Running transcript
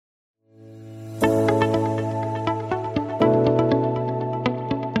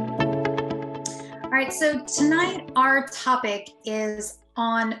right, so tonight our topic is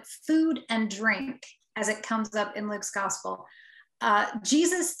on food and drink as it comes up in Luke's gospel.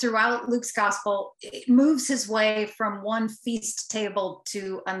 Jesus, throughout Luke's gospel, moves his way from one feast table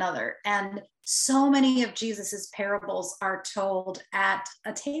to another. And so many of Jesus's parables are told at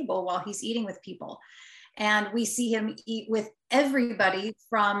a table while he's eating with people. And we see him eat with everybody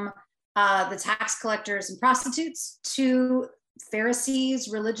from the tax collectors and prostitutes to Pharisees,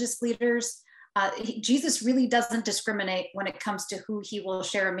 religious leaders. Jesus really doesn't discriminate when it comes to who he will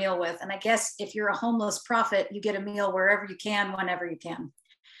share a meal with. And I guess if you're a homeless prophet, you get a meal wherever you can, whenever you can.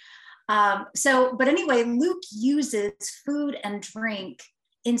 But anyway, Luke uses food and drink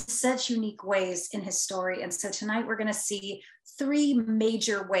in such unique ways in his story. And so tonight we're going to see three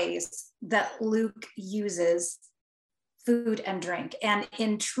major ways that Luke uses food and drink. And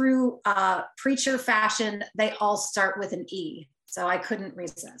in true preacher fashion, they all start with an E. So I couldn't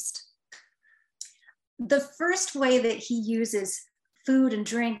resist. The first way that he uses food and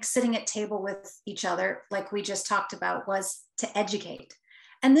drink sitting at table with each other, like we just talked about, was to educate.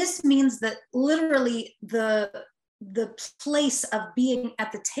 And this means that literally the place of being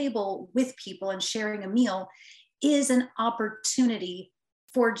at the table with people and sharing a meal is an opportunity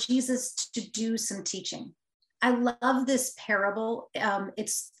for Jesus to do some teaching. I love this parable.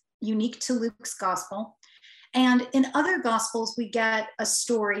 It's unique to Luke's gospel. And in other gospels, we get a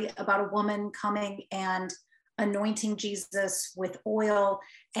story about a woman coming and anointing Jesus with oil.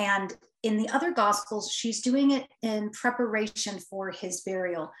 And in the other gospels, she's doing it in preparation for his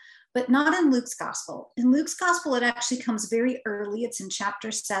burial, but not in Luke's gospel. In Luke's gospel, it actually comes very early. It's in chapter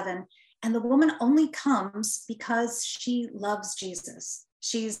 7. And the woman only comes because she loves Jesus.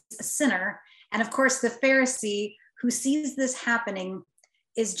 She's a sinner. And of course, the Pharisee who sees this happening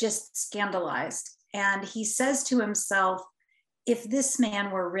is just scandalized. And he says to himself, if this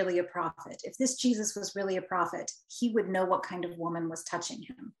man were really a prophet, if this Jesus was really a prophet, he would know what kind of woman was touching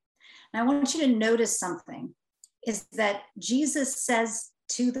him. And I want you to notice something, is that Jesus says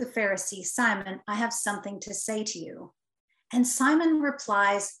to the Pharisee, Simon, I have something to say to you. And Simon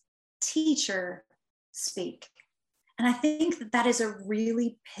replies, teacher, speak. And I think that that is a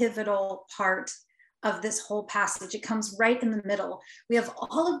really pivotal part of this whole passage. It comes right in the middle. We have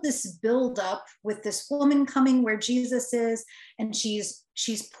all of this buildup with this woman coming where Jesus is, and she's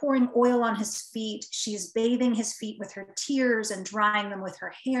pouring oil on his feet. She's bathing his feet with her tears and drying them with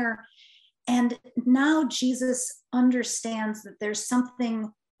her hair. And now Jesus understands that there's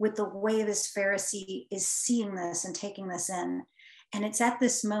something with the way this Pharisee is seeing this and taking this in. And it's at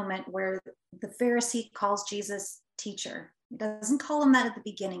this moment where the Pharisee calls Jesus teacher. He doesn't call him that at the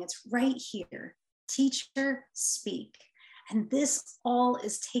beginning. It's right here. Teacher, speak. And this all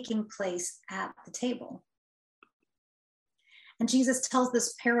is taking place at the table. And Jesus tells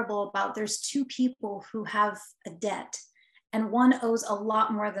this parable about there's two people who have a debt, and one owes a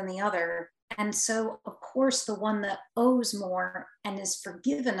lot more than the other. And so, of course, the one that owes more and is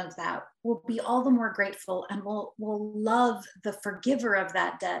forgiven of that will be all the more grateful and will love the forgiver of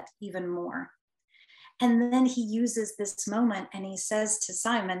that debt even more. And then he uses this moment and he says to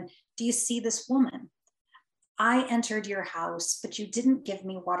Simon, do you see this woman? I entered your house, but you didn't give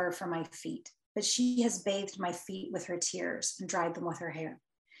me water for my feet, but she has bathed my feet with her tears and dried them with her hair.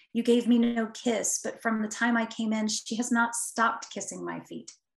 You gave me no kiss, but from the time I came in, she has not stopped kissing my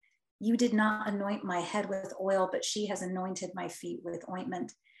feet. You did not anoint my head with oil, but she has anointed my feet with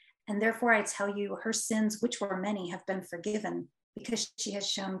ointment. And therefore I tell you, her sins, which were many, have been forgiven because she has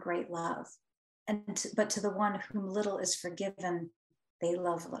shown great love. But to the one whom little is forgiven, they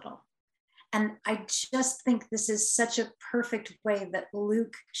love little. And I just think this is such a perfect way that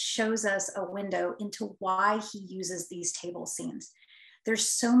Luke shows us a window into why he uses these table scenes. There's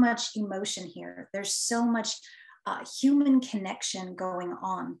so much emotion here. There's so much human connection going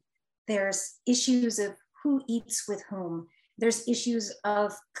on. There's issues of who eats with whom. There's issues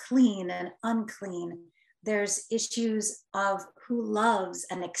of clean and unclean. There's issues of who loves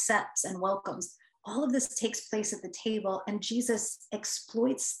and accepts and welcomes. All of this takes place at the table, and Jesus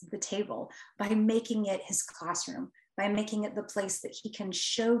exploits the table by making it his classroom, by making it the place that he can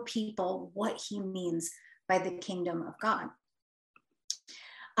show people what he means by the kingdom of God.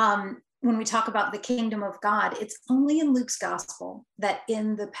 When we talk about the kingdom of God, it's only in Luke's gospel that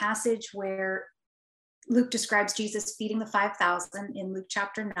in the passage where Luke describes Jesus feeding the 5,000 in Luke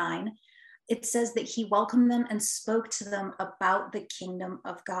chapter 9, it says that he welcomed them and spoke to them about the kingdom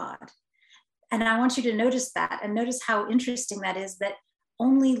of God. And I want you to notice that, and notice how interesting that is, that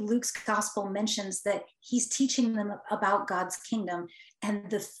only Luke's gospel mentions that he's teaching them about God's kingdom. And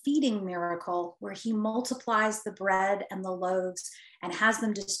the feeding miracle, where he multiplies the bread and the loaves and has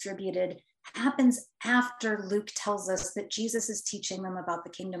them distributed, happens after Luke tells us that Jesus is teaching them about the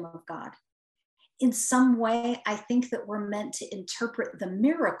kingdom of God. In some way, I think that we're meant to interpret the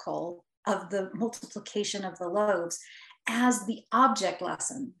miracle of the multiplication of the loaves as the object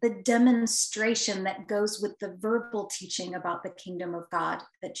lesson, the demonstration that goes with the verbal teaching about the kingdom of God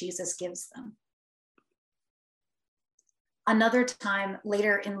that Jesus gives them. Another time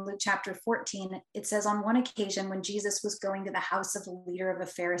later in Luke chapter 14, it says, on one occasion when Jesus was going to the house of a leader of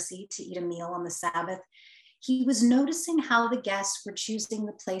a Pharisee to eat a meal on the Sabbath, he was noticing how the guests were choosing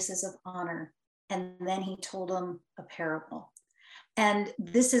the places of honor. And then he told them a parable. And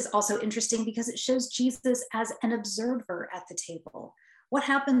this is also interesting because it shows Jesus as an observer at the table. What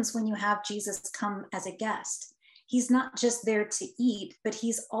happens when you have Jesus come as a guest? He's not just there to eat, but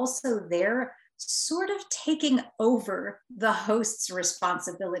he's also there sort of taking over the host's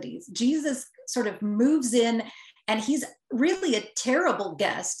responsibilities. Jesus sort of moves in, and he's really a terrible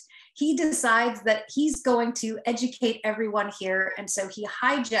guest. He decides that he's going to educate everyone here. And so he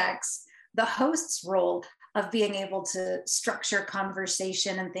hijacks the host's role of being able to structure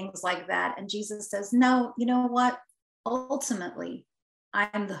conversation and things like that. And Jesus says, no, you know what? Ultimately,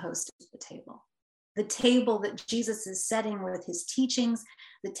 I'm the host of the table that Jesus is setting with his teachings,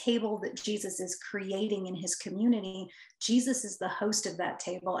 the table that Jesus is creating in his community. Jesus is the host of that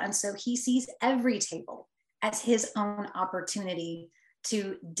table. And so he sees every table as his own opportunity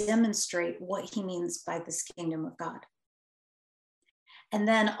to demonstrate what he means by this kingdom of God. And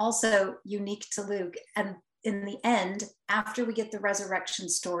then also unique to Luke, and in the end, after we get the resurrection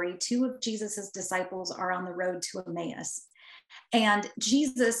story, two of Jesus's disciples are on the road to Emmaus. And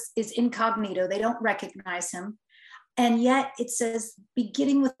Jesus is incognito. They don't recognize him. And yet it says,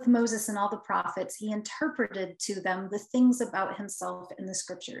 beginning with Moses and all the prophets, he interpreted to them the things about himself in the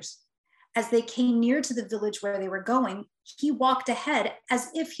scriptures. As they came near to the village where they were going, he walked ahead as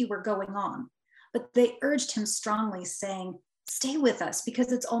if he were going on. But they urged him strongly, saying, stay with us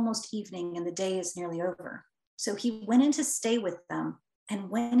because it's almost evening and the day is nearly over. So he went in to stay with them. And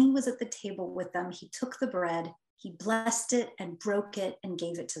when he was at the table with them, he took the bread, he blessed it and broke it and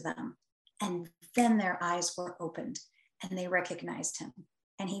gave it to them. And then their eyes were opened and they recognized him.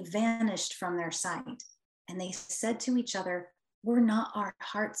 And he vanished from their sight. And they said to each other, were not our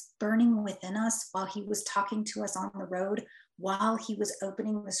hearts burning within us while he was talking to us on the road, while he was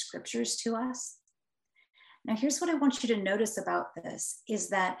opening the scriptures to us? Now, here's what I want you to notice about this, is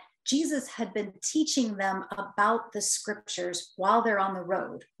that Jesus had been teaching them about the scriptures while they're on the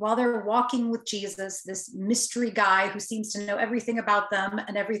road, while they're walking with Jesus, this mystery guy who seems to know everything about them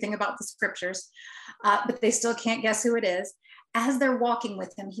and everything about the scriptures, but they still can't guess who it is. As they're walking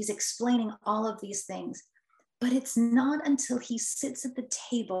with him, he's explaining all of these things. But it's not until he sits at the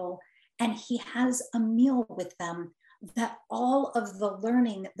table and he has a meal with them that all of the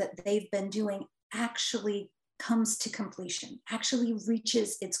learning that they've been doing actually comes to completion, actually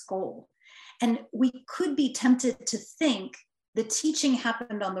reaches its goal. And we could be tempted to think the teaching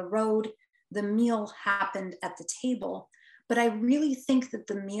happened on the road, the meal happened at the table, but I really think that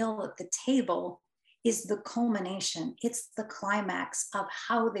the meal at the table is the culmination. It's the climax of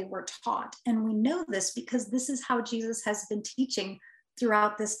how they were taught. And we know this because this is how Jesus has been teaching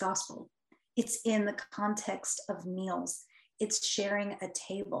throughout this gospel. It's in the context of meals. It's sharing a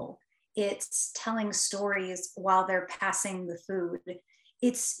table. It's telling stories while they're passing the food.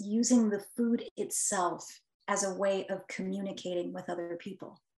 It's using the food itself as a way of communicating with other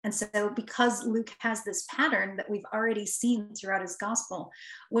people. And so because Luke has this pattern that we've already seen throughout his gospel,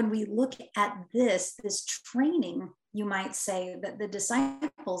 when we look at this training, you might say, that the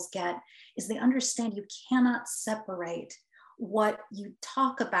disciples get, is they understand you cannot separate what you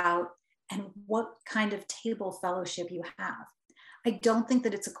talk about and what kind of table fellowship you have. I don't think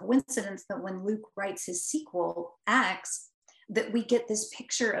that it's a coincidence that when Luke writes his sequel, Acts, that we get this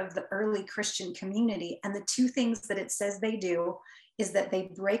picture of the early Christian community. And the two things that it says they do is that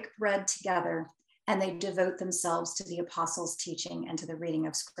they break bread together and they devote themselves to the apostles' teaching and to the reading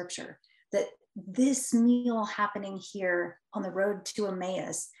of scripture. That this meal happening here on the road to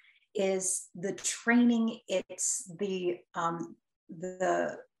Emmaus is the training, it's the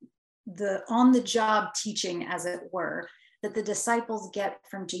on-the-job teaching, as it were, that the disciples get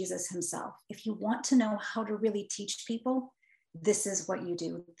from Jesus himself. If you want to know how to really teach people, this is what you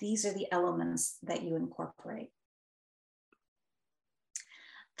do. These are the elements that you incorporate.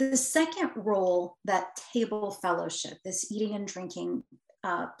 The second role that table fellowship, this eating and drinking,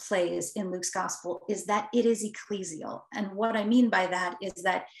 plays in Luke's gospel is that it is ecclesial. And what I mean by that is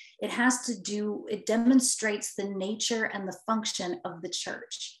that it demonstrates the nature and the function of the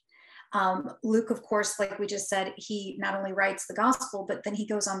church. Luke, of course, like we just said, he not only writes the gospel, but then he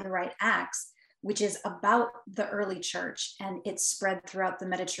goes on to write Acts, which is about the early church, and it's spread throughout the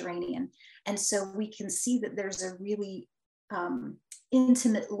Mediterranean. And so we can see that there's a really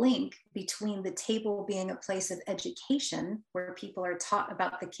intimate link between the table being a place of education where people are taught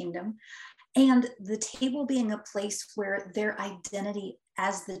about the kingdom, and the table being a place where their identity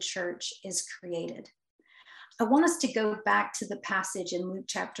as the church is created. I want us to go back to the passage in Luke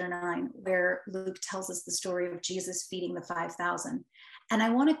chapter 9, where Luke tells us the story of Jesus feeding the 5,000. And I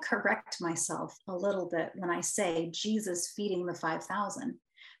want to correct myself a little bit when I say Jesus feeding the 5,000,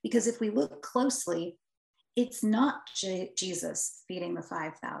 because if we look closely, it's not Jesus feeding the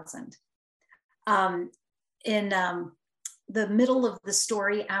 5,000. In the middle of the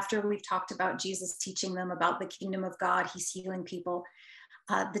story, after we've talked about Jesus teaching them about the kingdom of God, he's healing people.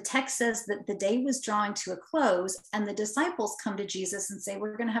 The text says that the day was drawing to a close, and the disciples come to Jesus and say,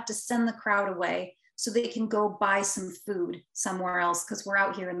 we're going to have to send the crowd away so they can go buy some food somewhere else because we're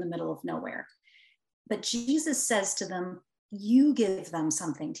out here in the middle of nowhere. But Jesus says to them, you give them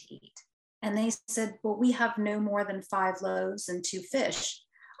something to eat. And they said, well, we have no more than 5 loaves and 2 fish.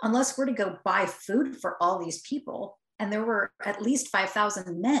 Unless we're to go buy food for all these people. And there were at least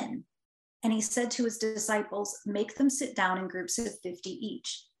 5,000 men. And he said to his disciples, make them sit down in groups of 50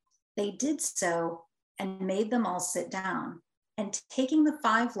 each. They did so and made them all sit down. And taking the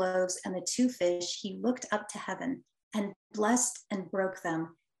 5 loaves and the 2 fish, he looked up to heaven and blessed and broke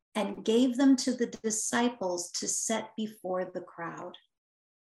them and gave them to the disciples to set before the crowd.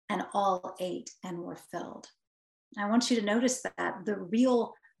 And all ate and were filled. I want you to notice that the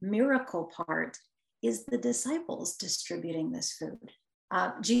real miracle part is the disciples distributing this food.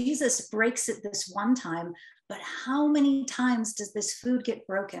 Jesus breaks it this one time, but how many times does this food get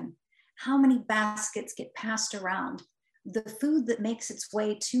broken? How many baskets get passed around? The food that makes its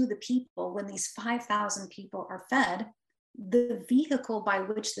way to the people when these 5,000 people are fed, the vehicle by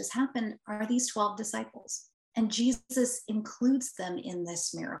which this happened are these 12 disciples. And Jesus includes them in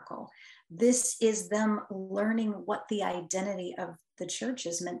this miracle. This is them learning what the identity of the church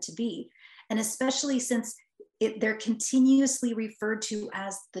is meant to be. And especially since they're continuously referred to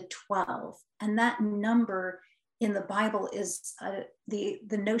as the 12. And that number in the Bible is the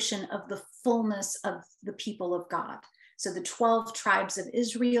notion of the fullness of the people of God. So the 12 tribes of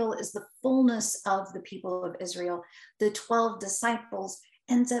Israel is the fullness of the people of Israel. The 12 disciples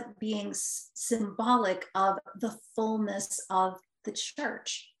ends up being symbolic of the fullness of the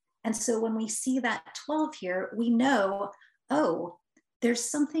church. And so when we see that 12 here, we know, oh, there's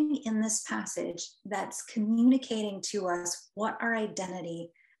something in this passage that's communicating to us what our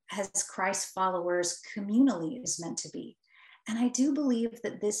identity as Christ followers communally is meant to be. And I do believe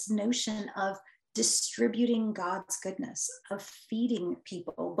that this notion of distributing God's goodness, of feeding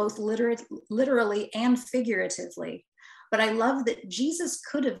people, both literally and figuratively. But I love that Jesus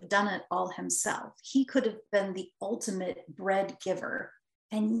could have done it all himself. He could have been the ultimate bread giver.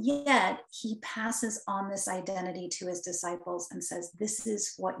 And yet he passes on this identity to his disciples and says, this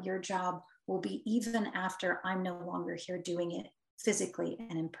is what your job will be even after I'm no longer here doing it physically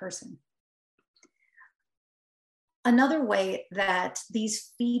and in person. Another way that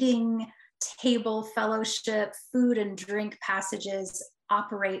these feeding, table, fellowship, food and drink passages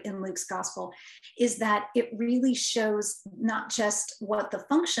operate in Luke's gospel is that it really shows not just what the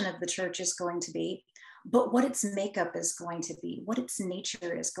function of the church is going to be, but what its makeup is going to be, what its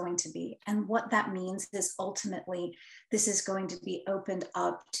nature is going to be. And what that means is ultimately this is going to be opened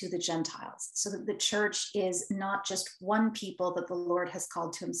up to the Gentiles so that the church is not just one people that the Lord has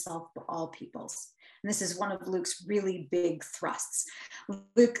called to himself, but all peoples. And this is one of Luke's really big thrusts.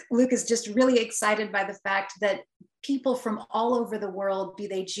 Luke is just really excited by the fact that people from all over the world, be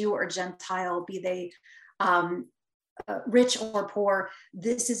they Jew or Gentile, be they rich or poor,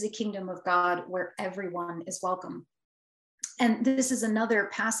 this is a kingdom of God where everyone is welcome. And this is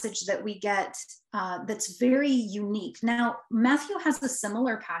another passage that we get that's very unique. Now, Matthew has a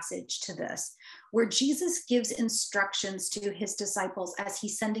similar passage to this, where Jesus gives instructions to his disciples as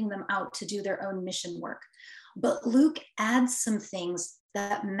he's sending them out to do their own mission work. But Luke adds some things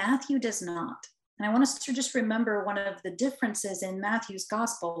that Matthew does not. And I want us to just remember one of the differences in Matthew's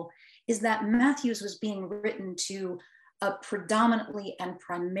gospel is that Matthew's was being written to a predominantly and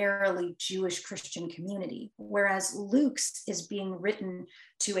primarily Jewish Christian community, whereas Luke's is being written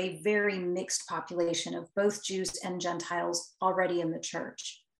to a very mixed population of both Jews and Gentiles already in the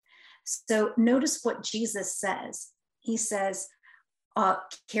church. So notice what Jesus says. He says,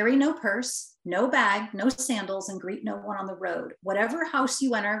 carry no purse, no bag, no sandals, and greet no one on the road. Whatever house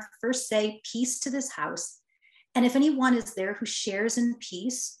you enter, first say, peace to this house. And if anyone is there who shares in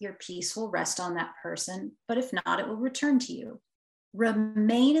peace, your peace will rest on that person. But if not, it will return to you.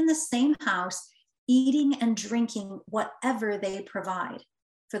 Remain in the same house, eating and drinking whatever they provide,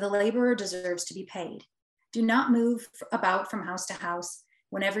 for the laborer deserves to be paid. Do not move about from house to house.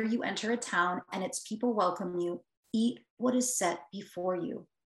 Whenever you enter a town and its people welcome you, eat what is set before you.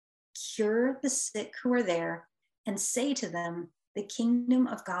 Cure the sick who are there and say to them, the kingdom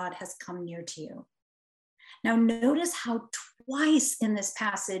of God has come near to you. Now, notice how twice in this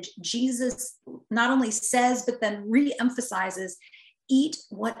passage, Jesus not only says, but then re-emphasizes, eat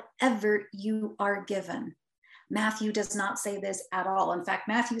whatever you are given. Matthew does not say this at all. In fact,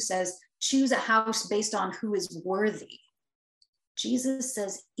 Matthew says, choose a house based on who is worthy. Jesus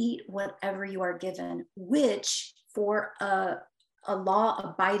says, eat whatever you are given, which for a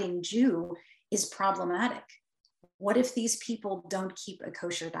law-abiding Jew is problematic. What if these people don't keep a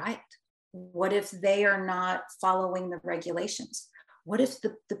kosher diet? What if they are not following the regulations? What if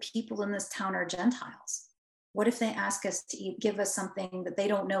the people in this town are Gentiles? What if they ask us to eat, give us something that they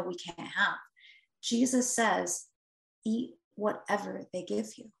don't know we can't have? Jesus says, eat whatever they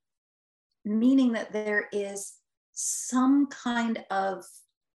give you, meaning that there is some kind of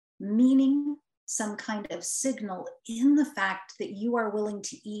meaning, some kind of signal in the fact that you are willing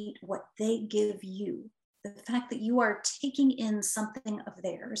to eat what they give you, the fact that you are taking in something of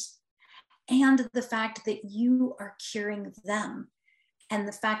theirs, and the fact that you are curing them, and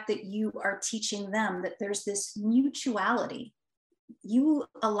the fact that you are teaching them that there's this mutuality. You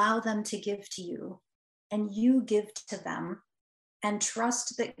allow them to give to you, and you give to them, and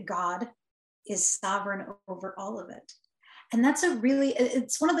trust that God is sovereign over all of it. And that's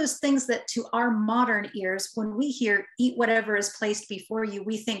it's one of those things that to our modern ears, when we hear eat whatever is placed before you,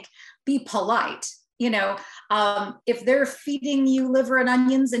 we think be polite. If they're feeding you liver and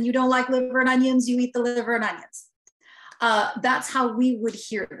onions and you don't like liver and onions, you eat the liver and onions. That's how we would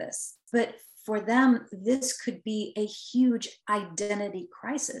hear this. But for them, this could be a huge identity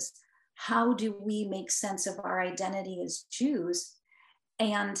crisis. How do we make sense of our identity as Jews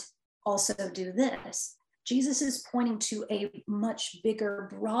and also do this? Jesus is pointing to a much bigger,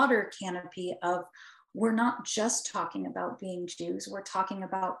 broader canopy of, we're not just talking about being Jews, we're talking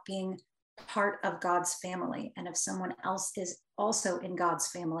about being part of God's family. And if someone else is also in God's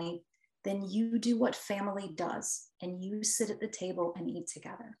family, then you do what family does, and you sit at the table and eat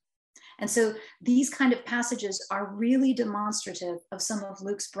together. And so these kind of passages are really demonstrative of some of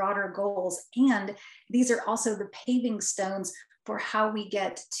Luke's broader goals. And these are also the paving stones for how we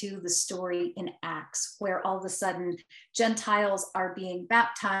get to the story in Acts, where all of a sudden Gentiles are being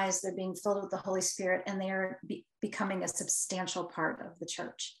baptized, they're being filled with the Holy Spirit, and they are becoming a substantial part of the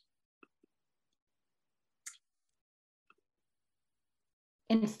church.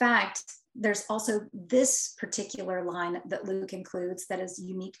 In fact, there's also this particular line that Luke includes that is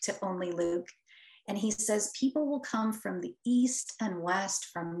unique to only Luke. And he says, people will come from the east and west,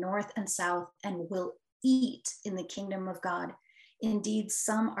 from north and south, and will eat in the kingdom of God. Indeed,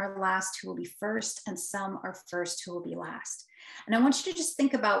 some are last who will be first, and some are first who will be last. And I want you to just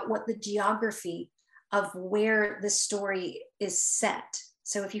think about what the geography of where this story is set.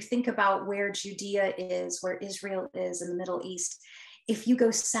 So if you think about where Judea is, where Israel is in the Middle East, if you go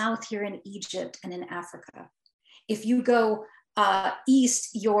south, you're in Egypt and in Africa. If you go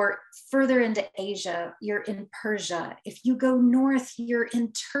east, you're further into Asia, you're in Persia. If you go north, you're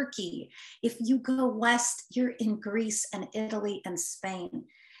in Turkey. If you go west, you're in Greece and Italy and Spain.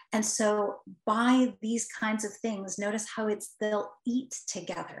 And so by these kinds of things, notice how they'll eat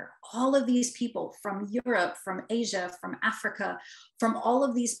together. All of these people from Europe, from Asia, from Africa, from all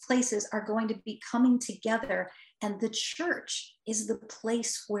of these places are going to be coming together. And the church is the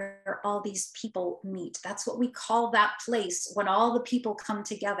place where all these people meet. That's what we call that place. When all the people come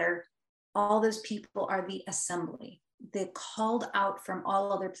together, all those people are the assembly. They're called out from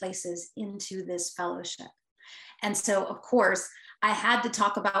all other places into this fellowship. And so, of course, I had to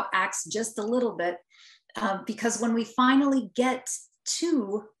talk about Acts just a little bit because when we finally get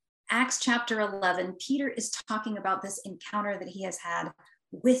to Acts chapter 11, Peter is talking about this encounter that he has had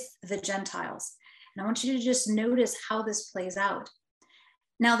with the Gentiles. And I want you to just notice how this plays out.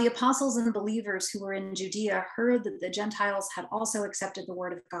 Now, the apostles and believers who were in Judea heard that the Gentiles had also accepted the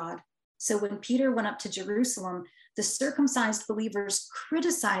word of God. So when Peter went up to Jerusalem, the circumcised believers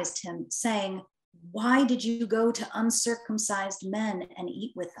criticized him, saying, "Why did you go to uncircumcised men and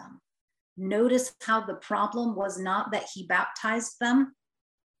eat with them?" Notice how the problem was not that he baptized them,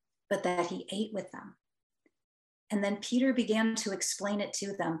 but that he ate with them. And then Peter began to explain it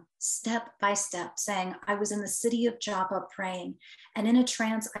to them step by step, saying, "I was in the city of Joppa praying, and in a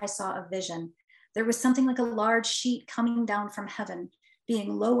trance I saw a vision. There was something like a large sheet coming down from heaven,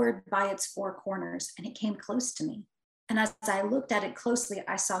 being lowered by its four corners, and it came close to me. And as I looked at it closely,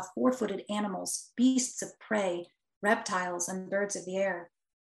 I saw four-footed animals, beasts of prey, reptiles, and birds of the air.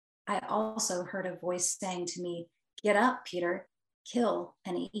 I also heard a voice saying to me, "Get up, Peter, kill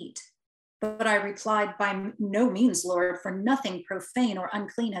and eat." But I replied, "By no means, Lord, for nothing profane or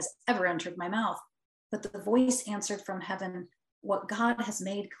unclean has ever entered my mouth." But the voice answered from heaven, "What God has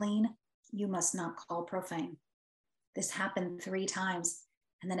made clean, you must not call profane." This happened 3 times,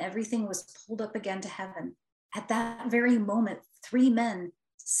 and then everything was pulled up again to heaven. At that very moment, 3 men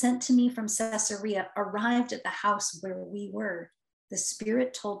sent to me from Caesarea arrived at the house where we were. The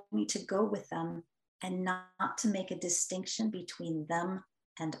Spirit told me to go with them and not to make a distinction between them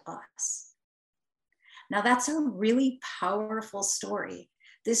and us. Now, that's a really powerful story.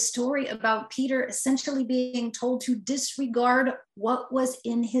 This story about Peter essentially being told to disregard what was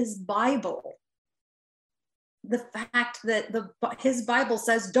in his Bible. The fact that his Bible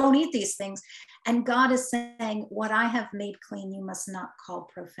says, don't eat these things. And God is saying, what I have made clean, you must not call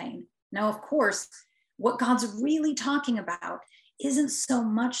profane. Now, of course, what God's really talking about isn't so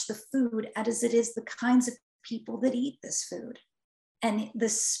much the food as it is the kinds of people that eat this food. And the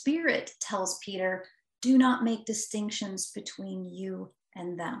Spirit tells Peter, do not make distinctions between you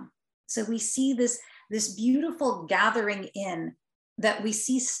and them. So we see this beautiful gathering in that we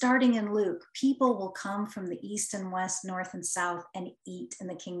see starting in Luke. People will come from the east and west, north and south, and eat in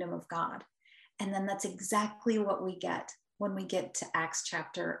the kingdom of God. And then that's exactly what we get when we get to Acts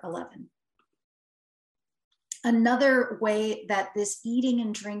chapter 11. Another way that this eating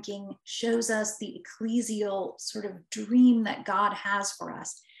and drinking shows us the ecclesial sort of dream that God has for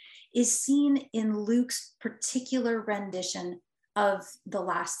us is seen in Luke's particular rendition of the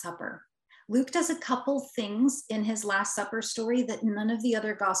Last Supper. Luke does a couple things in his Last Supper story that none of the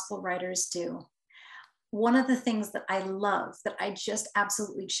other gospel writers do. One of the things that I love, that I just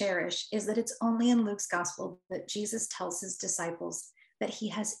absolutely cherish, is that it's only in Luke's gospel that Jesus tells his disciples that he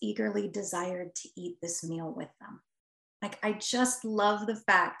has eagerly desired to eat this meal with them. Like, I just love the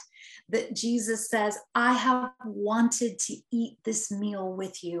fact that Jesus says, I have wanted to eat this meal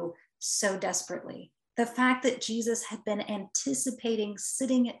with you so desperately. The fact that Jesus had been anticipating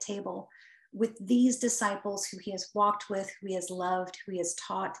sitting at table with these disciples who he has walked with, who he has loved, who he has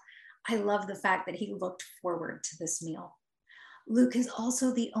taught. I love the fact that he looked forward to this meal. Luke is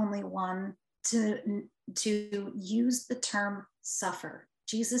also the only one to use the term suffer.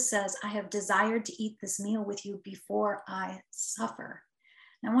 Jesus says, I have desired to eat this meal with you before I suffer.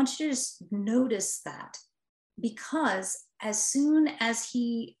 And I want you to just notice that, because as soon as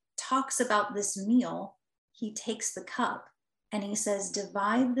he talks about this meal, he takes the cup and he says,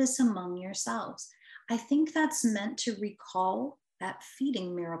 divide this among yourselves. I think that's meant to recall that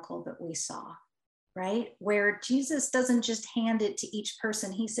feeding miracle that we saw, right? Where Jesus doesn't just hand it to each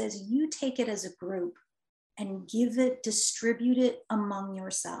person. He says, you take it as a group and distribute it among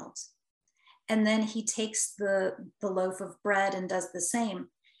yourselves. And then he takes the loaf of bread and does the same.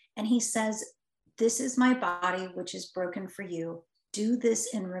 And he says, this is my body, which is broken for you. Do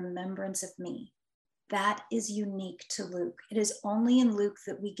this in remembrance of me. That is unique to Luke. It is only in Luke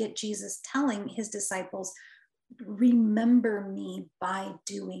that we get Jesus telling his disciples, remember me by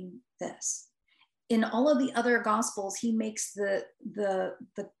doing this. In all of the other gospels, he makes the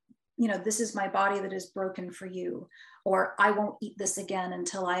this is my body that is broken for you, or I won't eat this again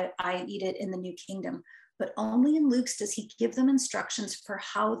until I eat it in the new kingdom. But only in Luke's does he give them instructions for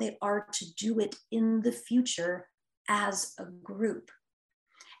how they are to do it in the future as a group.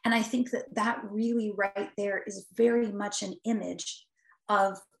 And I think that really right there is very much an image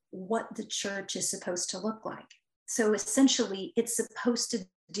of what the church is supposed to look like. So essentially, it's supposed to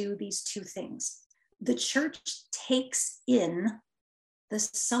do these two things. The church takes in the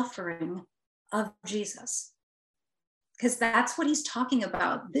suffering of Jesus, because that's what he's talking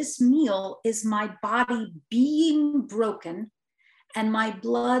about. This meal is my body being broken and my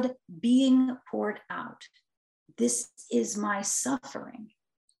blood being poured out. This is my suffering.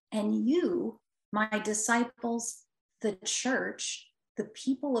 And you, my disciples, the church, the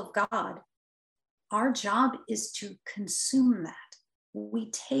people of God, our job is to consume that.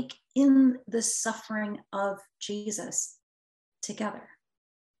 We take in the suffering of Jesus together.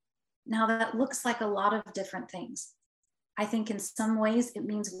 Now, that looks like a lot of different things. I think in some ways it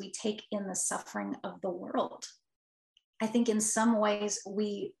means we take in the suffering of the world. I think in some ways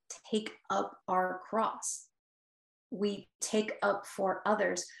we take up our cross. We take up for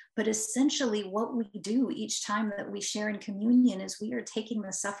others. But essentially what we do each time that we share in communion is we are taking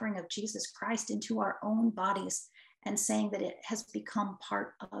the suffering of Jesus Christ into our own bodies and saying that it has become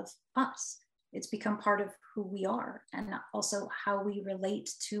part of us. It's become part of who we are and also how we relate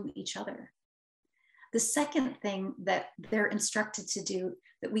to each other. The second thing that they're instructed to do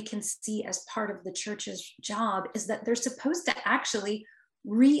that we can see as part of the church's job is that they're supposed to actually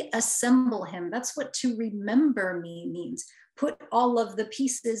reassemble him. That's what to remember me means. Put all of the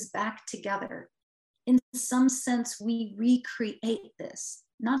pieces back together. In some sense, we recreate this,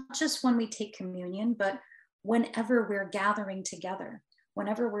 not just when we take communion, but whenever we're gathering together,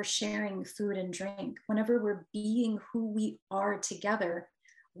 whenever we're sharing food and drink, whenever we're being who we are together,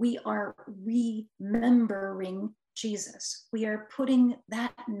 we are remembering Jesus. We are putting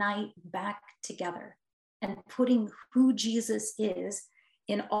that night back together and putting who Jesus is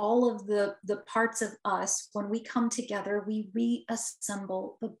in all of the parts of us. When we come together, we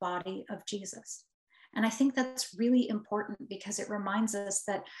reassemble the body of Jesus. And I think that's really important because it reminds us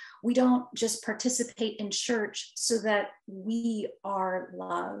that we don't just participate in church so that we are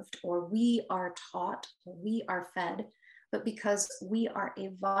loved or we are taught or we are fed, but because we are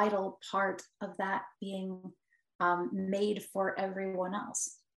a vital part of that being made for everyone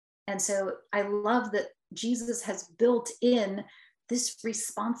else. And so I love that Jesus has built in this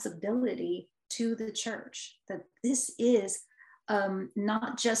responsibility to the church, that this is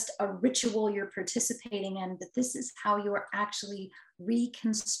not just a ritual you're participating in, but this is how you are actually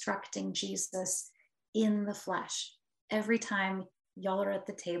reconstructing Jesus in the flesh every time y'all are at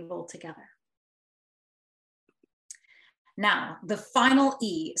the table together. Now, the final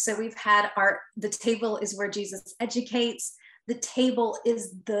E. So we've had the table is where Jesus educates. The table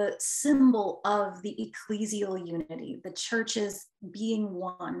is the symbol of the ecclesial unity, the churches being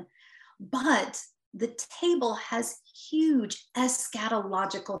one. But the table has huge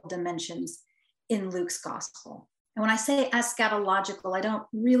eschatological dimensions in Luke's gospel. And when I say eschatological, I don't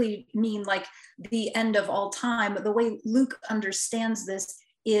really mean like the end of all time. The way Luke understands this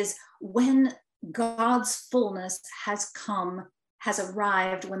is when God's fullness has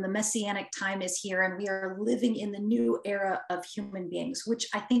arrived, when the messianic time is here and we are living in the new era of human beings, which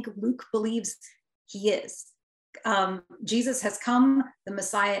I think Luke believes he is. Jesus has come, the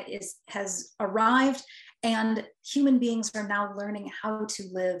Messiah has arrived, and human beings are now learning how to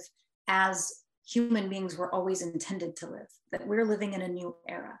live as human beings were always intended to live, that we're living in a new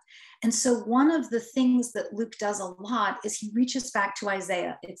era. And so one of the things that Luke does a lot is he reaches back to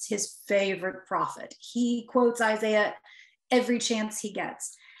Isaiah. It's his favorite prophet. He quotes Isaiah every chance he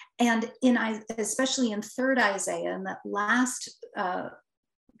gets. And especially in 3rd Isaiah, in that last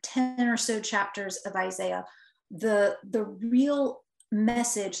 10 or so chapters of Isaiah, the real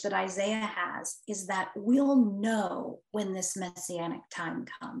message that Isaiah has is that we'll know when this messianic time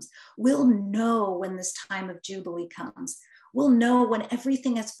comes. We'll know when this time of Jubilee comes. We'll know when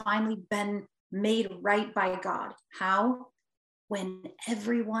everything has finally been made right by God. How? When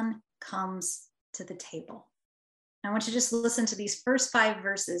everyone comes to the table. I want you to just listen to these first 5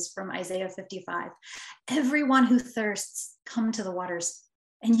 verses from Isaiah 55. Everyone who thirsts, come to the waters.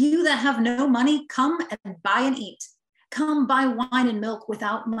 And you that have no money, come and buy and eat. Come buy wine and milk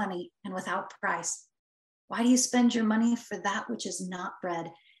without money and without price. Why do you spend your money for that which is not bread,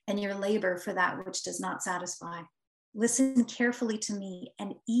 and your labor for that which does not satisfy? Listen carefully to me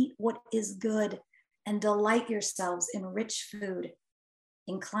and eat what is good, and delight yourselves in rich food.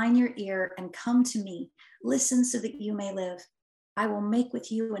 Incline your ear and come to me. Listen so that you may live. I will make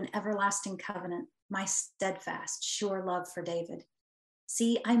with you an everlasting covenant, my steadfast, sure love for David.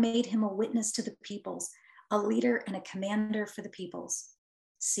 See, I made him a witness to the peoples, a leader and a commander for the peoples.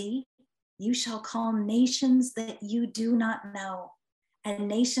 See, you shall call nations that you do not know, and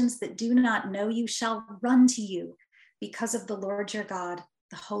nations that do not know you shall run to you because of the Lord your God,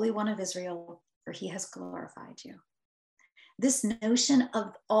 the Holy One of Israel, for he has glorified you. This notion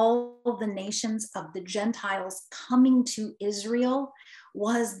of all the nations of the Gentiles coming to Israel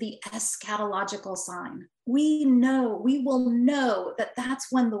was the eschatological sign. We will know that that's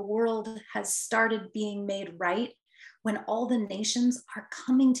when the world has started being made right, when all the nations are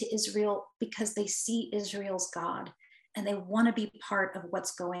coming to Israel because they see Israel's God and they want to be part of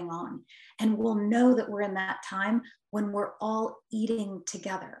what's going on. And we'll know that we're in that time when we're all eating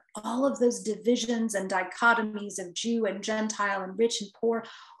together. All of those divisions and dichotomies of Jew and Gentile and rich and poor,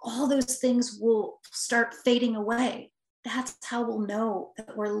 all those things will start fading away. That's how we'll know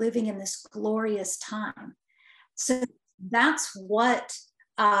that we're living in this glorious time. So that's what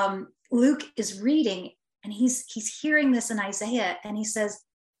Luke is reading, and he's hearing this in Isaiah, and he says,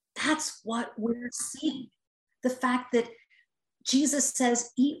 that's what we're seeing. The fact that Jesus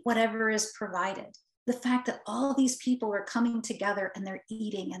says, eat whatever is provided. The fact that all these people are coming together and they're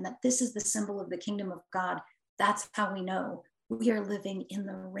eating, and that this is the symbol of the kingdom of God. That's how we know We are living in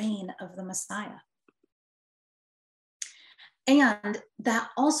the reign of the Messiah. And that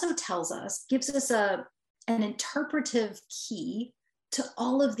also tells us, gives us an interpretive key to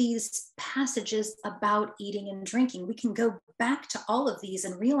all of these passages about eating and drinking. We can go back to all of these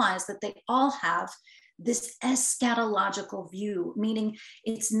and realize that they all have this eschatological view, meaning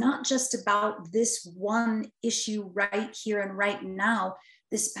it's not just about this one issue right here and right now.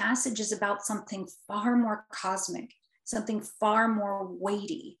 This passage is about something far more cosmic, something far more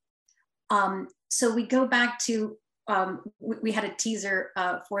weighty. So we go back to, we had a teaser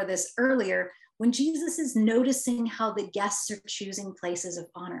for this earlier, when Jesus is noticing how the guests are choosing places of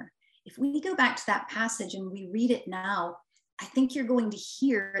honor. If we go back to that passage and we read it now, I think you're going to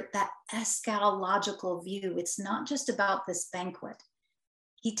hear that eschatological view. It's not just about this banquet.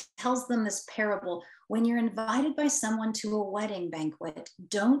 He tells them this parable. When you're invited by someone to a wedding banquet,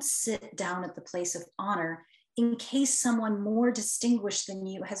 don't sit down at the place of honor in case someone more distinguished than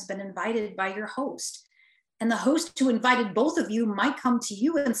you has been invited by your host. And the host who invited both of you might come to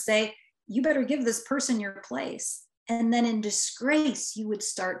you and say, you better give this person your place. And then in disgrace, you would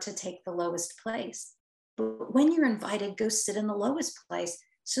start to take the lowest place. But when you're invited, go sit in the lowest place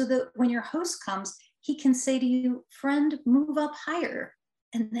so that when your host comes, he can say to you, friend, move up higher.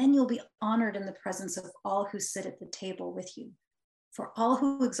 And then you'll be honored in the presence of all who sit at the table with you. For all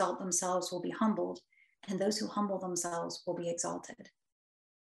who exalt themselves will be humbled, and those who humble themselves will be exalted.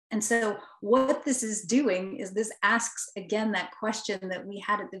 And so what this is doing is this asks again that question that we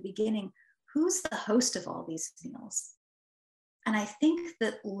had at the beginning, who's the host of all these meals? And I think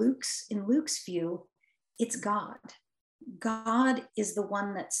that in Luke's view, it's God. God is the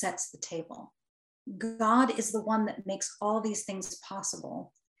one that sets the table. God is the one that makes all these things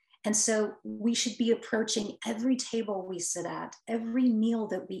possible. And so we should be approaching every table we sit at, every meal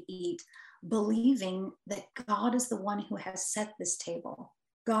that we eat, believing that God is the one who has set this table.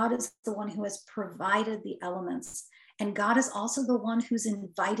 God is the one who has provided the elements. And God is also the one who's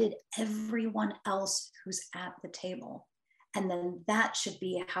invited everyone else who's at the table. And then that should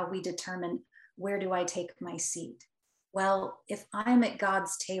be how we determine, where do I take my seat? Well, if I'm at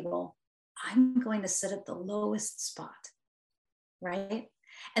God's table, I'm going to sit at the lowest spot, right?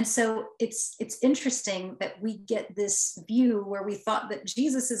 And so it's interesting that we get this view where we thought that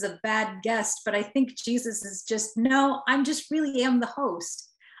Jesus is a bad guest, but I think Jesus is just, no, I'm just really am the host.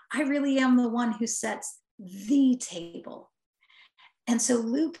 I really am the one who sets the table. And so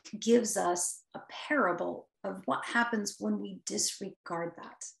Luke gives us a parable of what happens when we disregard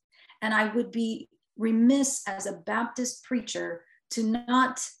that. And I would be remiss as a Baptist preacher to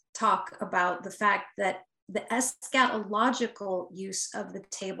not talk about the fact that the eschatological use of the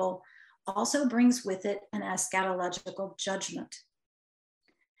table also brings with it an eschatological judgment.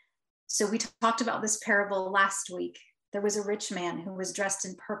 So we talked about this parable last week. There was a rich man who was dressed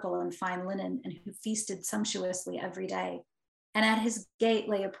in purple and fine linen and who feasted sumptuously every day. And at his gate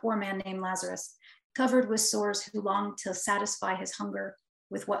lay a poor man named Lazarus, covered with sores, who longed to satisfy his hunger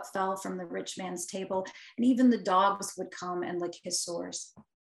with what fell from the rich man's table. And even the dogs would come and lick his sores.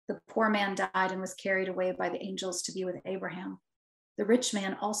 The poor man died and was carried away by the angels to be with Abraham. The rich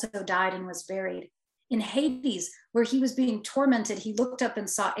man also died and was buried. In Hades, where he was being tormented, he looked up and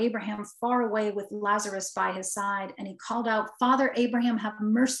saw Abraham far away with Lazarus by his side. And he called out, Father Abraham, have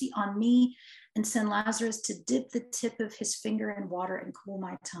mercy on me and send Lazarus to dip the tip of his finger in water and cool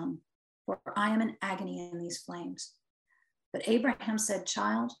my tongue, for I am in agony in these flames. But Abraham said,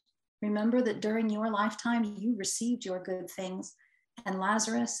 Child, remember that during your lifetime you received your good things, and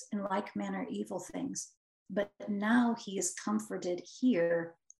Lazarus in like manner evil things. But now he is comforted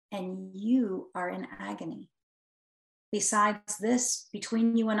here, and you are in agony. Besides this,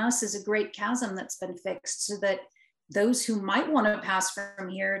 between you and us is a great chasm that's been fixed, so that those who might want to pass from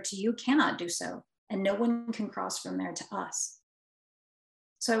here to you cannot do so, and no one can cross from there to us.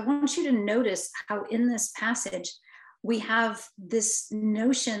 So I want you to notice how in this passage, we have this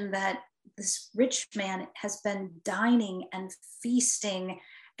notion that this rich man has been dining and feasting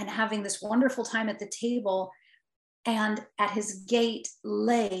and having this wonderful time at the table. And at his gate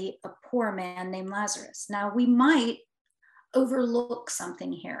lay a poor man named Lazarus. Now, we might overlook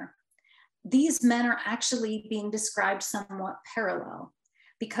something here. These men are actually being described somewhat parallel,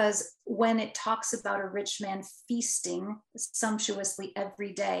 because when it talks about a rich man feasting sumptuously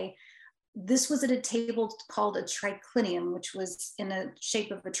every day, this was at a table called a triclinium, which was in the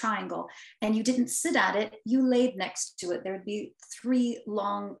shape of a triangle. And you didn't sit at it, you laid next to it. There would be 3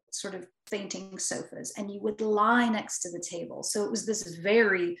 long sort of fainting sofas, and you would lie next to the table. So it was this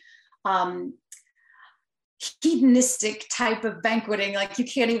very hedonistic type of banqueting. Like you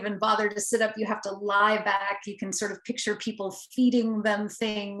can't even bother to sit up. You have to lie back. You can sort of picture people feeding them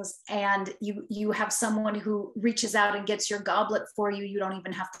things, and you have someone who reaches out and gets your goblet for you. You don't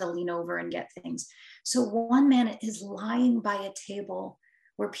even have to lean over and get things. So one man is lying by a table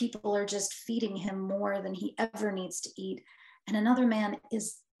where people are just feeding him more than he ever needs to eat. And another man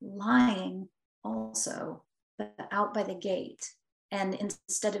is lying also, but out by the gate. And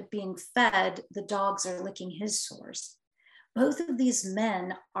instead of being fed, the dogs are licking his sores. Both of these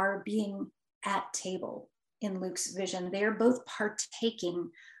men are being at table in Luke's vision. They are both partaking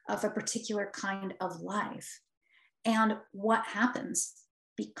of a particular kind of life. And what happens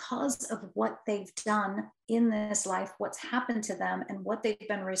because of what they've done in this life, what's happened to them, and what they've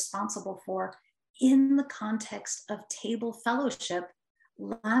been responsible for in the context of table fellowship,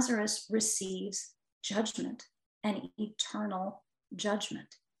 Lazarus receives judgment, an eternal judgment.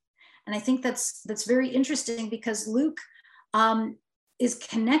 And I think that's very interesting, because Luke is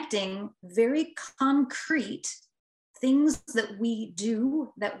connecting very concrete things that we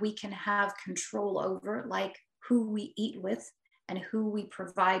do that we can have control over, like who we eat with and who we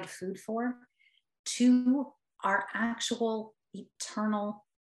provide food for, to our actual eternal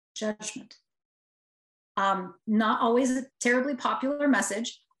judgment. Not always a terribly popular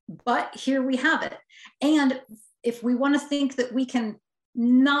message, but here we have it. And if we want to think that we can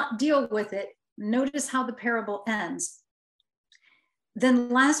not deal with it, notice how the parable ends. Then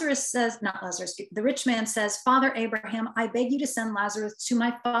the rich man says, Father Abraham, I beg you to send Lazarus to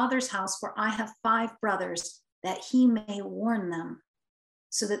my father's house, for I have 5 brothers, that he may warn them,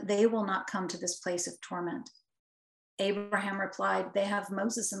 so that they will not come to this place of torment. Abraham replied, they have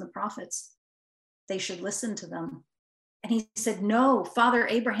Moses and the prophets. They should listen to them. And he said, no, Father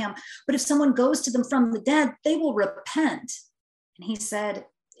Abraham, but if someone goes to them from the dead, they will repent. And he said,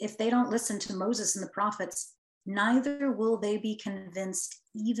 if they don't listen to Moses and the prophets, neither will they be convinced,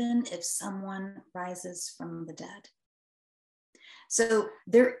 even if someone rises from the dead. So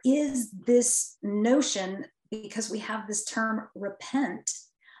there is this notion, because we have this term repent,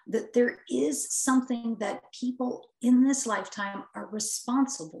 that there is something that people in this lifetime are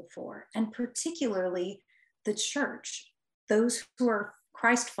responsible for, and particularly the church. Those who are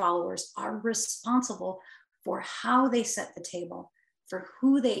Christ followers are responsible for how they set the table, for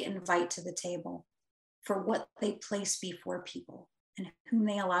who they invite to the table, for what they place before people, and whom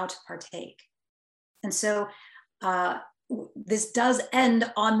they allow to partake. And so this does end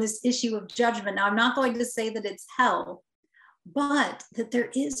on this issue of judgment. Now, I'm not going to say that it's hell, but that there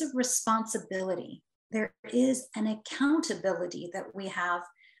is a responsibility. There is an accountability that we have,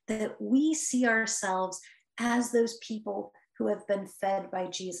 that we see ourselves as those people who have been fed by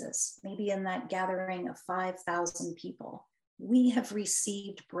Jesus, maybe in that gathering of 5,000 people. We have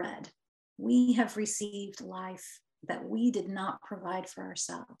received bread. We have received life that we did not provide for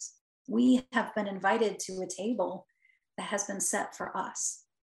ourselves. We have been invited to a table that has been set for us.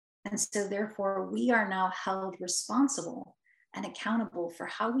 And so therefore, we are now held responsible and accountable for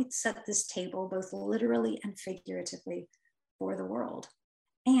how we set this table, both literally and figuratively, for the world.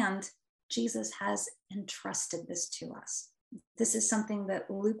 And Jesus has entrusted this to us. This is something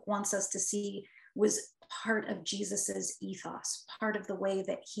that Luke wants us to see was part of Jesus's ethos, part of the way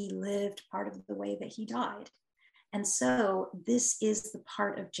that he lived, part of the way that he died. And so this is the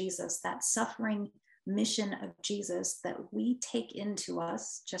part of Jesus, that suffering mission of Jesus that we take into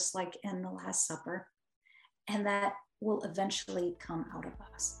us, just like in the Last Supper, and that will eventually come out of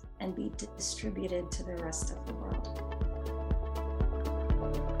us and be distributed to the rest of the world.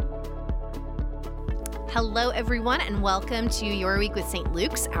 Hello, everyone, and welcome to Your Week with St.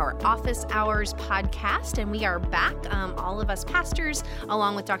 Luke's, our Office Hours podcast. And we are back, all of us pastors,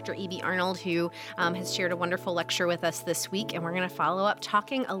 along with Dr. E.B. Arnold, who has shared a wonderful lecture with us this week. And we're going to follow up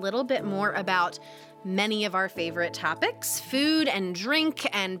talking a little bit more about many of our favorite topics, food and drink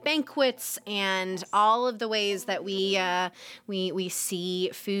and banquets, and all of the ways that we see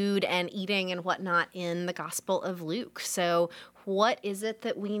food and eating and whatnot in the Gospel of Luke. So what is it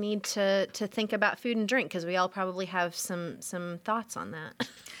that we need to think about food and drink? Because we all probably have some thoughts on that.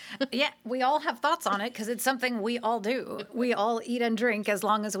 Yeah, we all have thoughts on it because it's something we all do. We all eat and drink as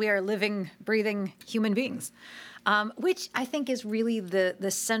long as we are living, breathing human beings, which I think is really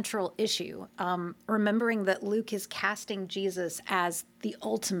the central issue. Remembering that Luke is casting Jesus as the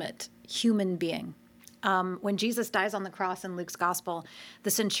ultimate human being. When Jesus dies on the cross in Luke's gospel, the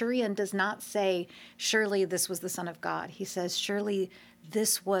centurion does not say, surely this was the Son of God. He says, surely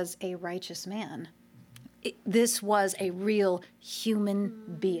this was a righteous man. This was a real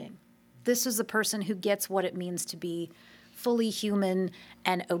human being. This is a person who gets what it means to be fully human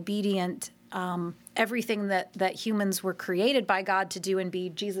and obedient everything that humans were created by God to do and be,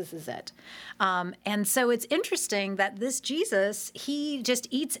 Jesus is it. And so it's interesting that this Jesus, he just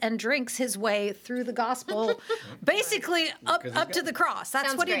eats and drinks his way through the gospel, basically up to the cross.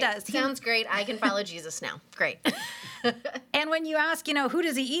 That's what he does. Sounds great. I can follow Jesus now. Great. And when you ask, who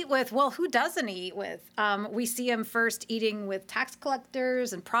does he eat with? Well, who doesn't he eat with? We see him first eating with tax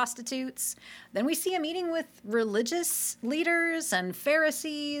collectors and prostitutes. Then we see him eating with religious leaders and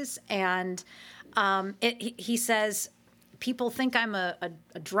Pharisees. And he says, people think I'm a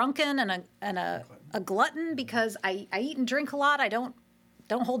drunken and a glutton because I eat and drink a lot. I don't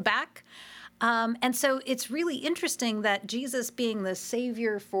hold back. And so it's really interesting that Jesus, being the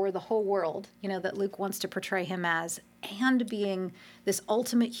savior for the whole world, that Luke wants to portray him as, and being this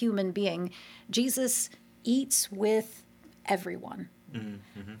ultimate human being, Jesus eats with everyone.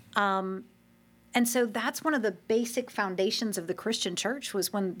 Mm-hmm. And so that's one of the basic foundations of the Christian church,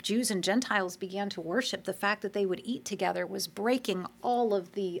 was when Jews and Gentiles began to worship, the fact that they would eat together was breaking all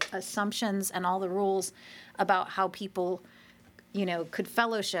of the assumptions and all the rules about how people could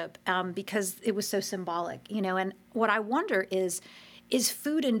fellowship, because it was so symbolic, and what I wonder is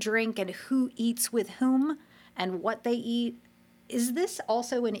food and drink and who eats with whom and what they eat, is this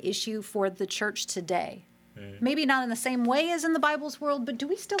also an issue for the church today? Maybe not in the same way as in the Bible's world, but do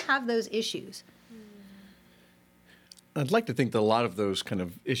we still have those issues? I'd like to think that a lot of those kind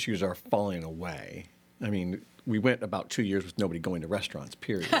of issues are falling away. I mean, we went about 2 years with nobody going to restaurants,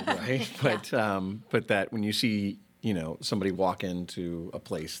 period, right? But that when you see somebody walk into a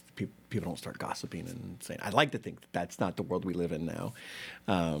place, people don't start gossiping and saying, I'd like to think that that's not the world we live in now.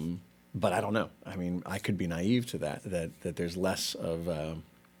 But I don't know. I mean, I could be naive to that there's less of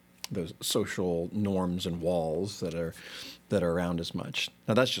those social norms and walls that are around as much.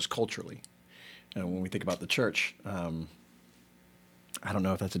 Now, that's just culturally. And when we think about the church, I don't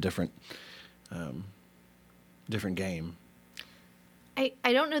know if that's a different game. I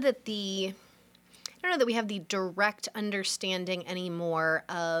don't know that we have the direct understanding anymore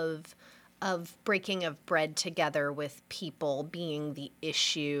of breaking of bread together with people being the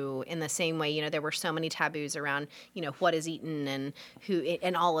issue in the same way. There were so many taboos around, what is eaten and who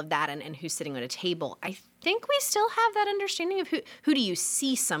and all of that and who's sitting at a table. I think we still have that understanding of who do you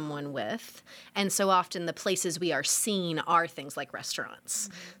see someone with. And so often the places we are seen are things like restaurants.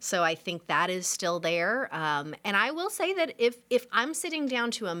 Mm-hmm. So I think that is still there. And I will say that if I'm sitting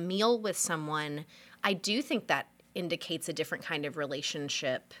down to a meal with someone, I do think that indicates a different kind of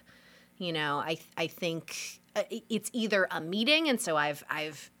relationship. I think it's either a meeting, and so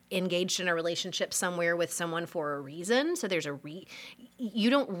I've engaged in a relationship somewhere with someone for a reason. So there's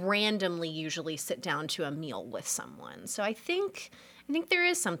you don't randomly usually sit down to a meal with someone. So I think there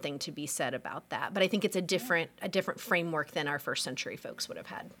is something to be said about that. But I think it's a different framework than our first century folks would have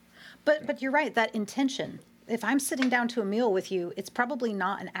had. But you're right, that intention. If I'm sitting down to a meal with you, it's probably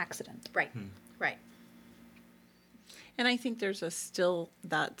not an accident. Right. Right. And I think there's still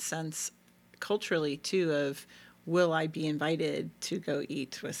that sense culturally, too, of will I be invited to go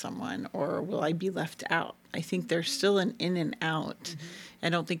eat with someone or will I be left out? I think there's still an in and out. Mm-hmm. I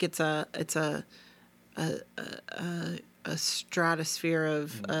don't think it's a stratosphere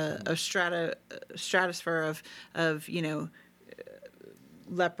of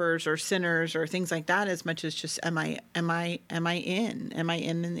lepers or sinners or things like that, as much as just am I in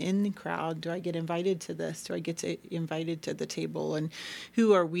the crowd? Do I get invited to this? Do I get invited to the table? And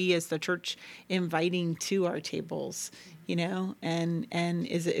who are we as the church inviting to our tables? And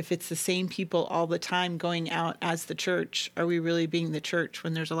is it, if it's the same people all the time going out as the church, are we really being the church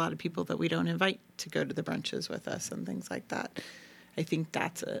when there's a lot of people that we don't invite to go to the brunches with us and things like that? I think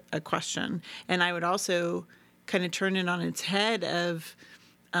that's a question. And I would also kind of turn it on its head of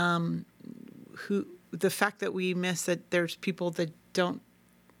the fact that we miss that there's people that don't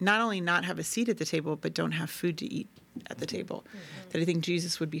not only not have a seat at the table, but don't have food to eat at the table. Mm-hmm. That I think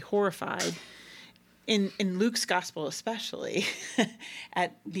Jesus would be horrified, in Luke's gospel especially,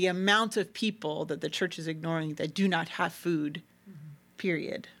 at the amount of people that the church is ignoring that do not have food,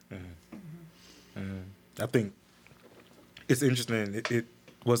 period. Mm-hmm. Mm-hmm. I think it's interesting. It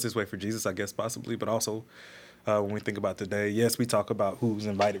was this way for Jesus, I guess, possibly, but also when we think about today, yes, we talk about who's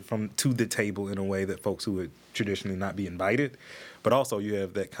invited to the table in a way that folks who would traditionally not be invited. But also you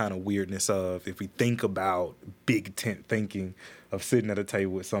have that kind of weirdness of, if we think about big tent thinking, of sitting at a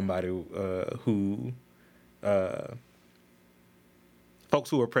table with somebody who folks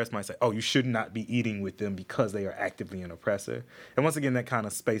who are oppressed might say, oh, you should not be eating with them because they are actively an oppressor. And once again, that kind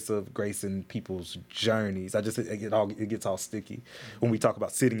of space of grace in people's journeys, it gets all sticky when we talk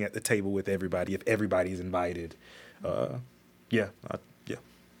about sitting at the table with everybody, if everybody's invited.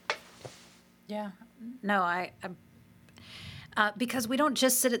 Yeah. No, because we don't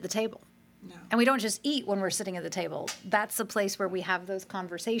just sit at the table. No. And we don't just eat when we're sitting at the table. That's the place where we have those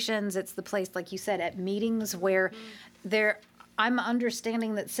conversations. It's the place, like you said, at meetings where I'm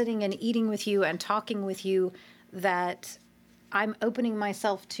understanding that sitting and eating with you and talking with you, that I'm opening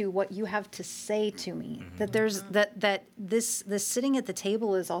myself to what you have to say to me. That there's that this sitting at the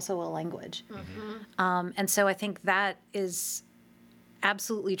table is also a language. And so I think that is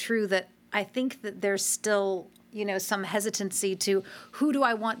absolutely true. That I think that there's still, some hesitancy to who do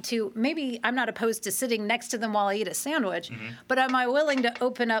I want to, maybe I'm not opposed to sitting next to them while I eat a sandwich, but am I willing to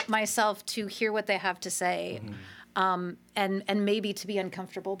open up myself to hear what they have to say? And maybe to be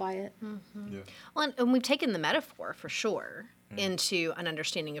uncomfortable by it. Yeah. Well, and we've taken the metaphor for sure into an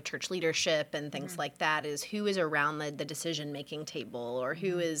understanding of church leadership and things like that, is who is around the decision-making table, or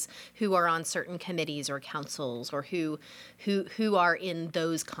who are on certain committees or councils, or who are in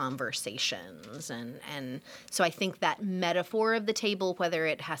those conversations. And so I think that metaphor of the table, whether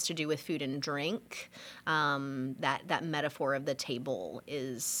it has to do with food and drink, that metaphor of the table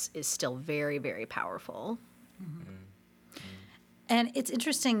is still very, very powerful. And it's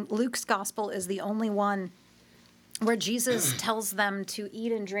interesting, Luke's gospel is the only one where Jesus tells them to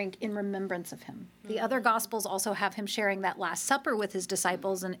eat and drink in remembrance of him. The other gospels also have him sharing that Last Supper with his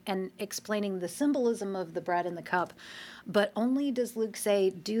disciples and explaining the symbolism of the bread and the cup. But only does Luke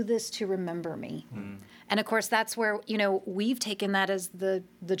say, do this to remember me. And of course, that's where, we've taken that as the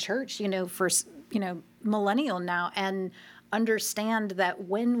church, for, millennial now, and understand that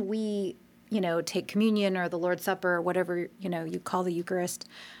when we, take communion or the Lord's Supper or whatever, you call the Eucharist,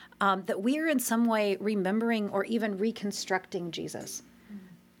 that we are in some way remembering or even reconstructing Jesus.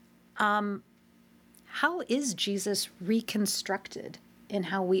 How is Jesus reconstructed in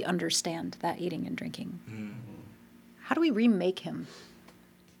how we understand that eating and drinking? How do we remake him?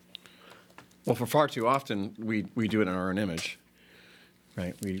 Well, for far too often, we do it in our own image,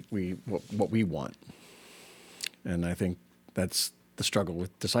 right? What we want. And I think that's the struggle with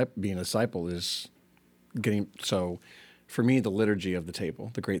being a disciple, is getting, so for me, the liturgy of the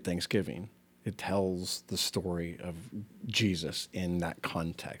table, the Great Thanksgiving, it tells the story of Jesus in that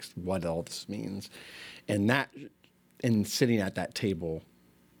context, what all this means. And sitting at that table,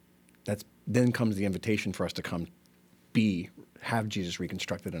 then comes the invitation for us to come have Jesus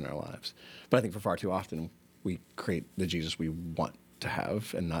reconstructed in our lives. But I think for far too often, we create the Jesus we want to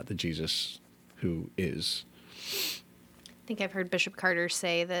have and not the Jesus who is. I think I've heard Bishop Carter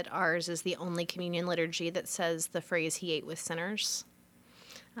say that ours is the only communion liturgy that says the phrase "he ate with sinners."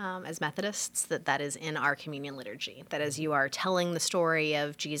 As Methodists, that is in our communion liturgy. That as you are telling the story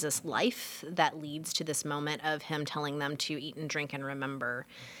of Jesus' life, that leads to this moment of him telling them to eat and drink and remember.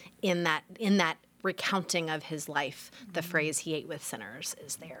 In that recounting of his life, the phrase "he ate with sinners"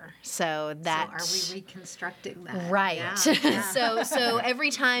 is there. So that. So are we reconstructing that? Right. Yeah. So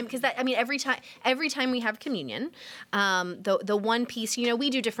every time, because every time we have communion, the one piece, we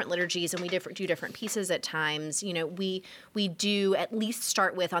do different liturgies and we do different pieces at times. We do at least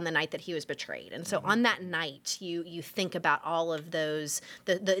start with on the night that he was betrayed, and so on that night, you think about all of those.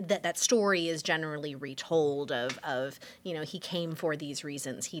 That story is generally retold of he came for these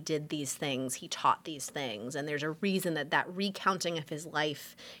reasons, he did these things, he taught these things, and there's a reason that recounting of his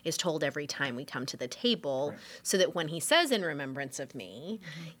life is told every time we come to the table, so that when he says "in remembrance of me,"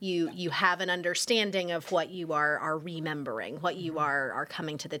 you have an understanding of what you are remembering, what you are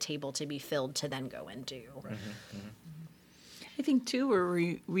coming to the table to be filled to then go and do. I think too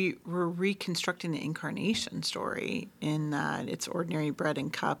we're reconstructing the incarnation story in that it's ordinary bread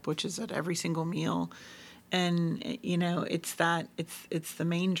and cup, which is at every single meal. And it's the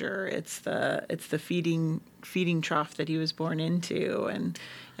manger, it's the feeding trough that he was born into, and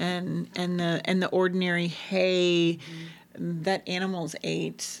the ordinary hay that animals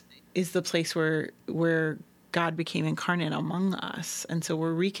ate is the place where God became incarnate among us. And so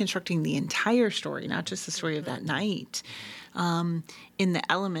we're reconstructing the entire story, not just the story of that night, in the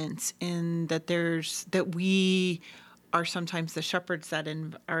elements, in that we are sometimes the shepherds that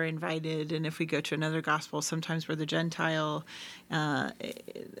are invited, and if we go to another gospel, sometimes we're the Gentile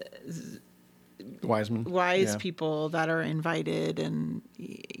wise people that are invited, and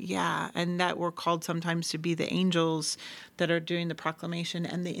that we're called sometimes to be the angels that are doing the proclamation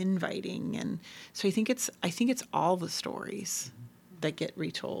and the inviting, and so I think it's all the stories that get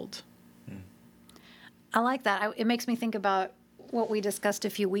retold. I like that. It makes me think about what we discussed a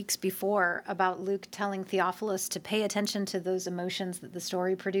few weeks before about Luke telling Theophilus to pay attention to those emotions that the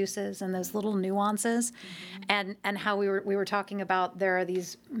story produces and those little nuances, and how we were talking about there are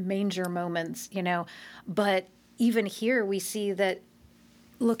these manger moments, but even here we see that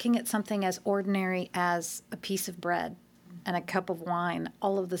looking at something as ordinary as a piece of bread and a cup of wine,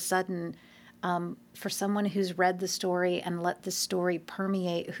 all of a sudden, for someone who's read the story and let the story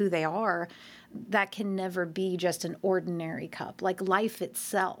permeate who they are, that can never be just an ordinary cup, like life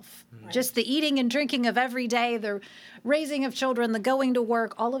itself. Right. Just the eating and drinking of every day, the raising of children, the going to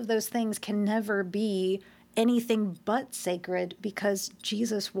work, all of those things can never be anything but sacred, because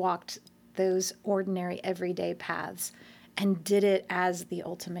Jesus walked those ordinary everyday paths and did it as the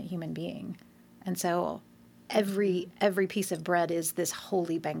ultimate human being. And so every piece of bread is this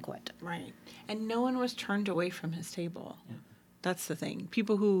holy banquet. Right. And no one was turned away from his table. Yeah. That's the thing.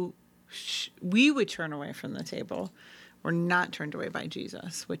 People who we would turn away from the table were not turned away by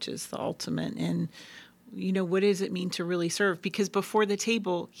Jesus, which is the ultimate. And, you know, what does it mean to really serve? Because before the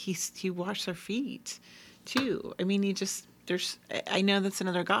table, he washed their feet too. I mean, I know that's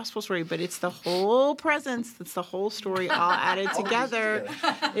another gospel story, but it's the whole presence. It's the whole story all added together.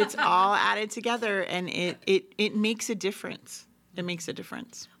 It's all added together, and it makes a difference. It makes a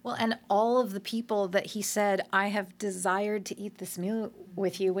difference. Well, and all of the people that he said, I have desired to eat this meal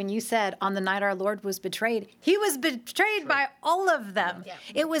with you. When you said on the night our Lord was betrayed, he was betrayed by all of them. Yeah.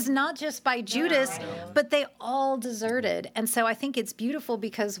 It was not just by Judas, but they all deserted. And so I think it's beautiful,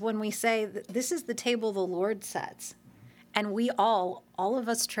 because when we say that this is the table the Lord sets, and we all of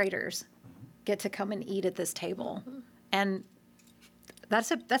us traitors get to come and eat at this table. And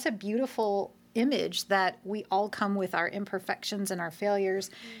that's a beautiful image, that we all come with our imperfections and our failures,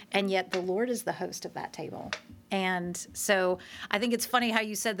 and yet the Lord is the host of that table. And so I think it's funny how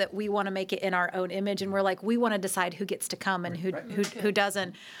you said that we want to make it in our own image, and we're like, we want to decide who gets to come and who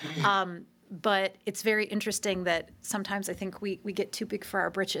doesn't. But it's very interesting that sometimes I think we get too big for our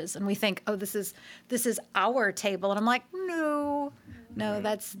britches, and we think, oh, this is our table. And I'm like, no,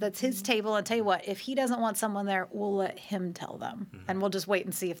 that's his table. And tell you what, if he doesn't want someone there, we'll let him tell them, and we'll just wait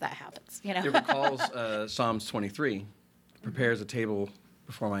and see if that happens. You know, it recalls Psalms 23, prepares a table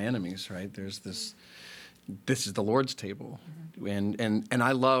before my enemies. Right? There's this is the Lord's table, and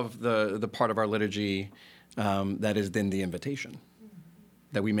I love the part of our liturgy that is then the invitation.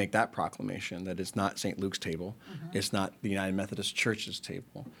 That we make that proclamation, that it's not St. Luke's table, it's not the United Methodist Church's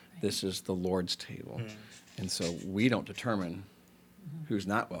table, this is the Lord's table. And so we don't determine who's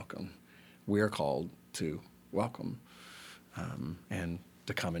not welcome. We are called to welcome and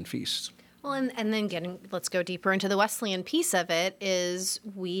to come and feast. Well, and then let's go deeper into the Wesleyan piece of it, is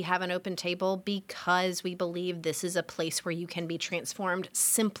we have an open table because we believe this is a place where you can be transformed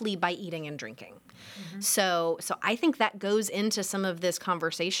simply by eating and drinking. So I think that goes into some of this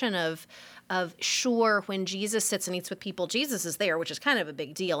conversation of sure, when Jesus sits and eats with people, Jesus is there, which is kind of a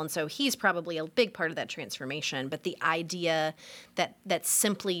big deal. And so he's probably a big part of that transformation. But the idea that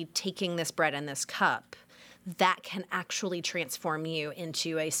simply taking this bread and this cup, that can actually transform you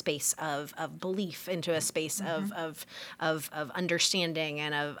into a space of belief, into a space of understanding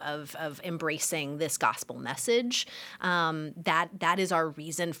and of embracing this gospel message. That is our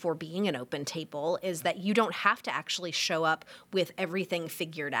reason for being an open table, is that you don't have to actually show up with everything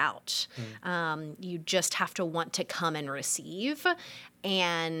figured out. You just have to want to come and receive,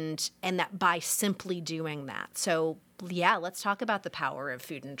 and that by simply doing that. So yeah, let's talk about the power of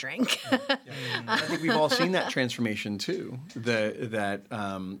food and drink. I think we've all seen that transformation too. That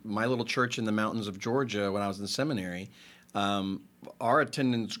my little church in the mountains of Georgia, when I was in seminary, our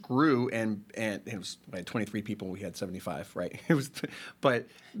attendance grew, and it was, we had 23 people, we had 75, right? But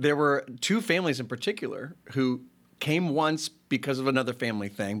there were two families in particular who came once because of another family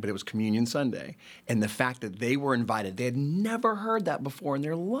thing, but it was Communion Sunday. And the fact that they were invited, they had never heard that before in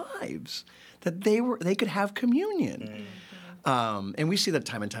their lives, that they could have communion. And we see that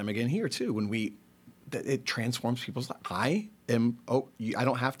time and time again here too, when it transforms people's lives. I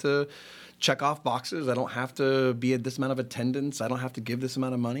don't have to check off boxes. I don't have to be at this amount of attendance. I don't have to give this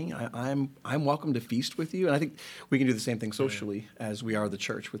amount of money. I'm welcome to feast with you. And I think we can do the same thing socially as we are the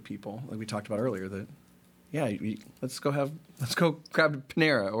church with people, like we talked about earlier, that let's go grab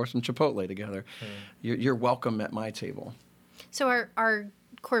Panera or some Chipotle together. You're welcome at my table. So our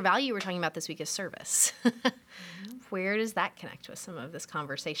core value we're talking about this week is service. Where does that connect with some of this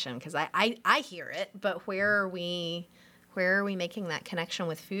conversation? Because I hear it, but where are we making that connection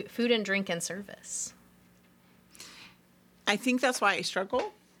with food and drink and service? I think that's why I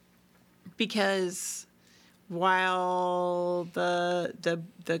struggle, because while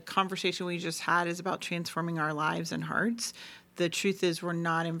the conversation we just had is about transforming our lives and hearts, the truth is we're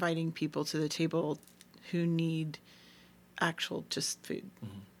not inviting people to the table who need actual just food.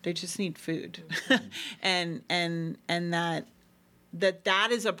 They just need food. and that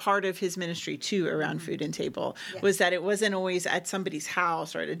that is a part of his ministry too around food and table, was that it wasn't always at somebody's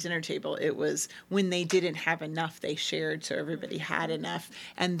house or at a dinner table. It was when they didn't have enough, they shared so everybody had enough,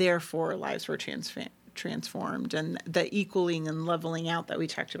 and therefore lives were transformed. And the equaling and leveling out that we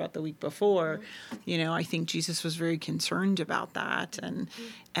talked about the week before, I think Jesus was very concerned about that.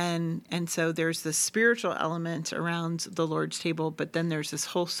 And so there's the spiritual element around the Lord's table, but then there's this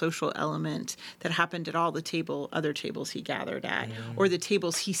whole social element that happened at all the other tables he gathered at, or the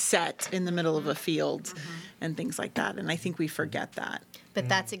tables he set in the middle of a field and things like that. And I think we forget that. But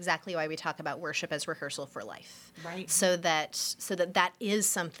that's exactly why we talk about worship as rehearsal for life. Right. So that is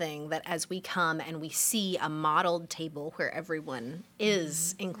something that as we come and we see a modeled table where everyone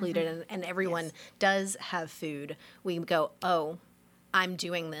is included and everyone does have food, we go, oh, I'm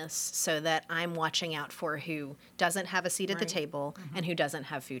doing this so that I'm watching out for who doesn't have a seat at the table and who doesn't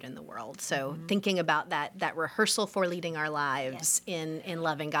have food in the world. So thinking about that rehearsal for leading our lives in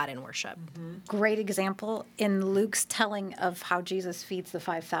loving God in worship. Great example in Luke's telling of how Jesus feeds the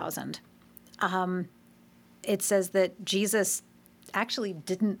 5,000. It says that Jesus actually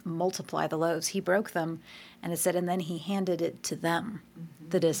didn't multiply the loaves. He broke them, and it said, and then he handed it to them,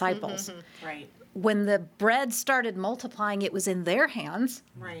 the disciples. Right. When the bread started multiplying, it was in their hands.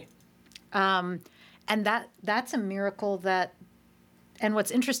 Right. And that's a miracle that, and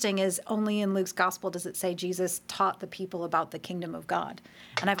what's interesting is only in Luke's gospel does it say Jesus taught the people about the kingdom of God.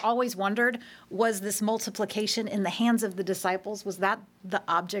 And I've always wondered, was this multiplication in the hands of the disciples, was that the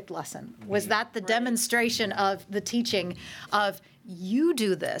object lesson? Was that the demonstration of the teaching of, you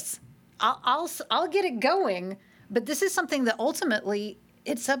do this, I'll get it going, but this is something that ultimately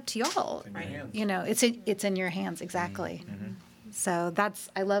it's up to y'all. It's in your hands, exactly. So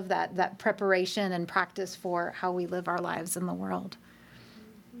I love that preparation and practice for how we live our lives in the world.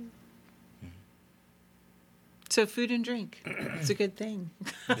 So food and drink, it's a good thing.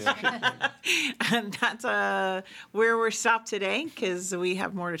 And that's where we're stopped today, because we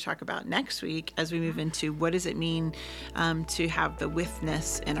have more to talk about next week as we move into what does it mean to have the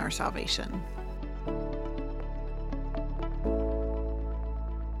withness in our salvation.